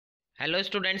Hello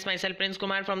students, myself Prince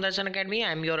Kumar from Darshan Academy.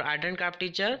 I am your art and craft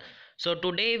teacher. So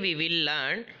today we will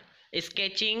learn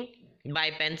sketching by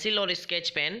pencil or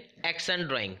sketch pen, action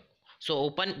drawing.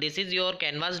 So this is your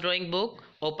canvas drawing book.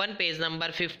 Open page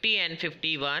number 50 and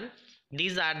 51.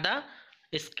 These are the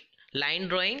line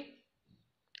drawing,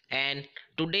 and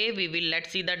today we will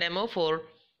let's see the demo for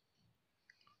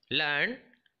learn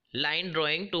line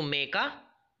drawing to make a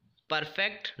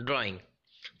perfect drawing.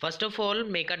 First of all,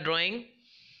 make a drawing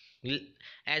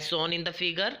as shown in the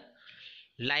figure,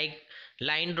 like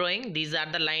line drawing. These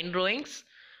are the line drawings.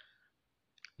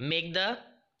 Make the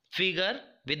figure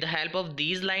with the help of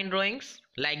these line drawings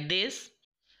like this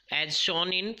as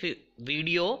shown in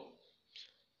video.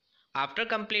 After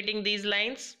completing these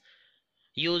lines,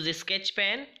 use a sketch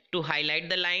pen to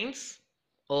highlight the lines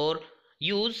or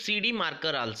use CD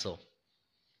marker also.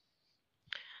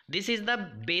 This is the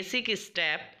basic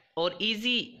step or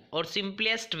easy or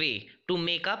simplest way to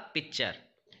make a picture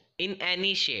in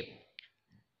any shape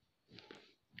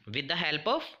with the help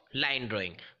of line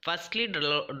drawing. Firstly,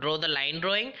 draw the line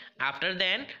drawing. After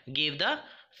then, give the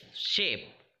shape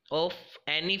of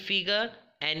any figure,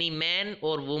 any man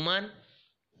or woman,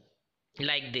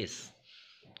 like this.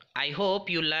 I hope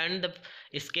you learned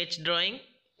the sketch drawing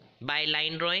by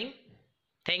line drawing.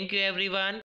 Thank you everyone.